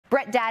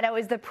Brett Datto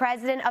is the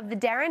president of the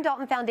Darren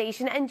Daulton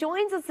Foundation and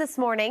joins us this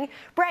morning.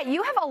 Brett,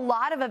 you have a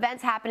lot of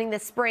events happening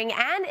this spring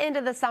and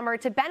into the summer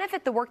to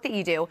benefit the work that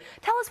you do.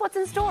 Tell us what's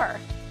in store.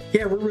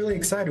 Yeah, we're really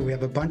excited. We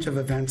have a bunch of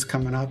events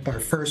coming up.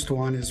 Our first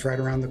one is right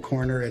around the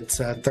corner. It's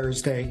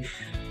Thursday,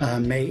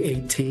 May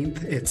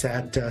 18th. It's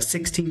at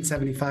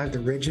 1675 The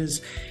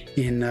Ridges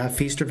in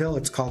Feasterville.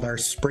 It's called our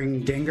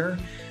Spring Dinger.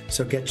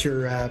 So get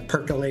your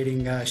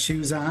percolating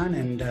shoes on,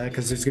 and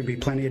because there's going to be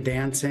plenty of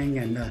dancing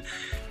and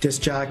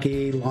disc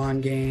jockey,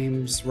 lawn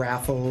games,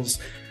 raffles,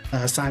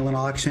 silent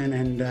auction,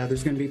 and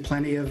there's going to be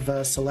plenty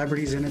of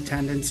celebrities in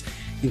attendance,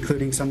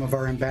 including some of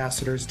our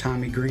ambassadors,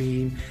 Tommy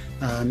Green,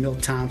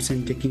 Milt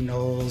Thompson, Dickie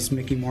Knowles,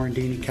 Mickey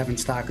Morandini, Kevin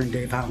Stocker, and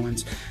Dave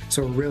Howlands.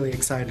 So we're really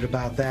excited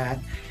about that.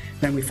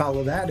 Then we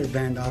follow that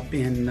event up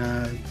in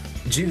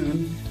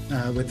June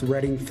with the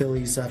Reading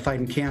Phillies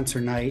Fighting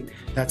Cancer Night.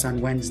 That's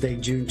on Wednesday,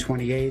 June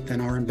 28th,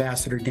 and our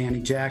ambassador, Danny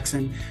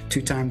Jackson,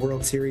 two-time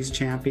World Series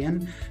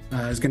champion,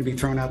 is going to be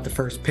throwing out the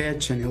first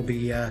pitch, and he'll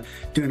be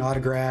doing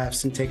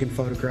autographs and taking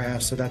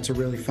photographs, so that's a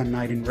really fun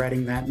night in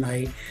Reading that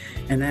night.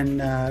 And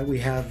then we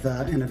have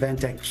an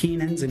event at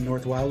Keenan's in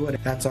North Wildwood.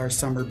 That's our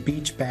Summer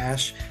Beach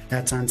Bash.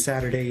 That's on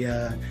Saturday,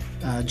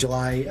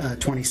 July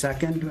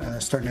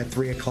 22nd, starting at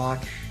 3 o'clock.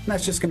 And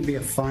that's just going to be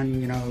a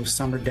fun,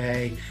 summer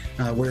day.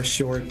 Wear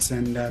shorts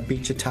and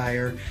beach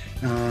attire,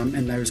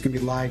 and there's going to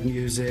be live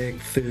music,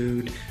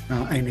 food,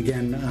 and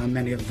again,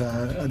 many of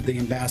the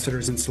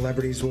ambassadors and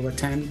celebrities will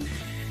attend.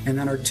 And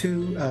then our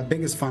two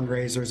biggest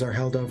fundraisers are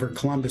held over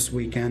Columbus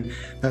weekend.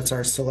 That's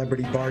our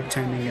celebrity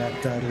bartending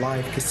at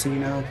Live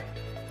Casino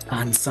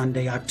on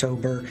Sunday,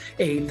 October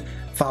 8th,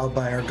 followed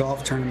by our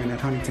golf tournament at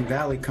Huntington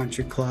Valley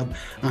Country Club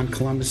on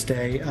Columbus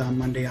Day,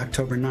 Monday,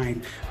 October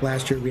 9th.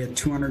 Last year we had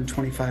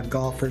 225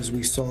 golfers.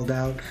 We sold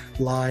out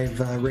live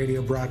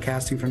radio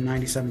broadcasting from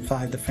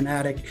 97.5 The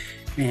Fanatic,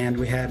 and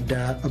we had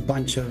a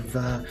bunch of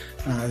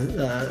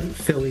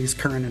Phillies,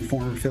 current and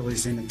former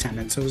Phillies, in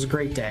attendance. So it was a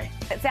great day.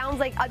 It sounds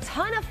like a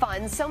ton of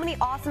fun, so many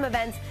awesome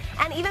events,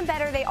 and even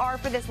better they are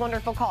for this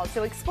wonderful cause.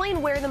 So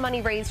explain where the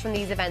money raised from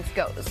these events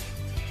goes.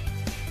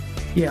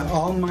 Yeah,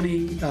 all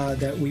money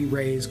that we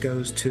raise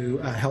goes to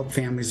help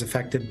families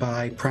affected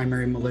by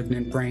primary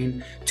malignant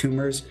brain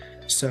tumors.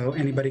 So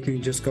anybody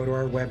can just go to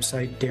our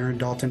website,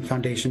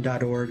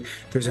 DarrenDaultonFoundation.org.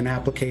 There's an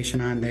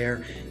application on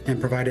there, and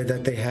provided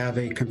that they have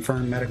a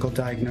confirmed medical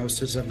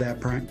diagnosis of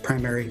that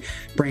primary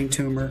brain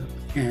tumor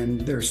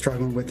and they're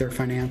struggling with their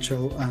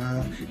financial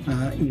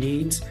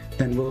needs,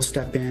 then we'll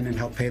step in and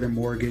help pay their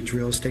mortgage,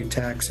 real estate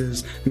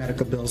taxes,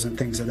 medical bills, and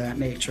things of that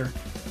nature.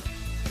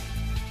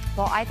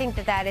 Well, I think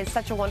that is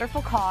such a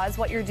wonderful cause.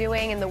 What you're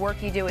doing and the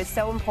work you do is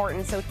so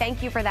important, so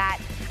thank you for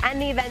that.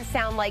 And the events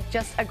sound like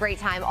just a great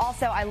time.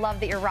 Also, I love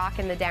that you're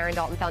rocking the Darren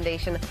Daulton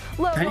Foundation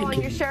logo on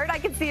your shirt. I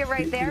can see it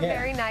right there. Yeah.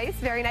 Very nice,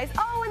 very nice.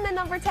 Oh, and the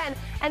number 10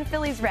 and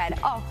Phillies red.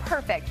 Oh,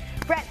 perfect.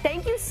 Brett,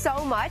 thank you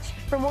so much.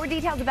 For more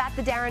details about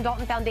the Darren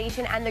Daulton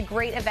Foundation and the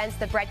great events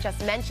that Brett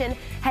just mentioned,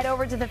 head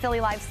over to the Philly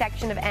Live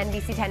section of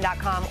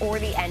NBC10.com or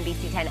the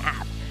NBC10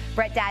 app.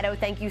 Brett Datto,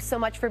 thank you so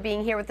much for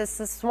being here with us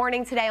this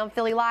morning today on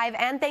Philly Live,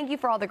 and thank you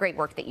for all the great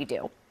work that you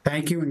do.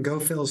 Thank you, and go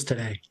Phils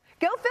today.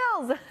 Go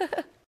Phils!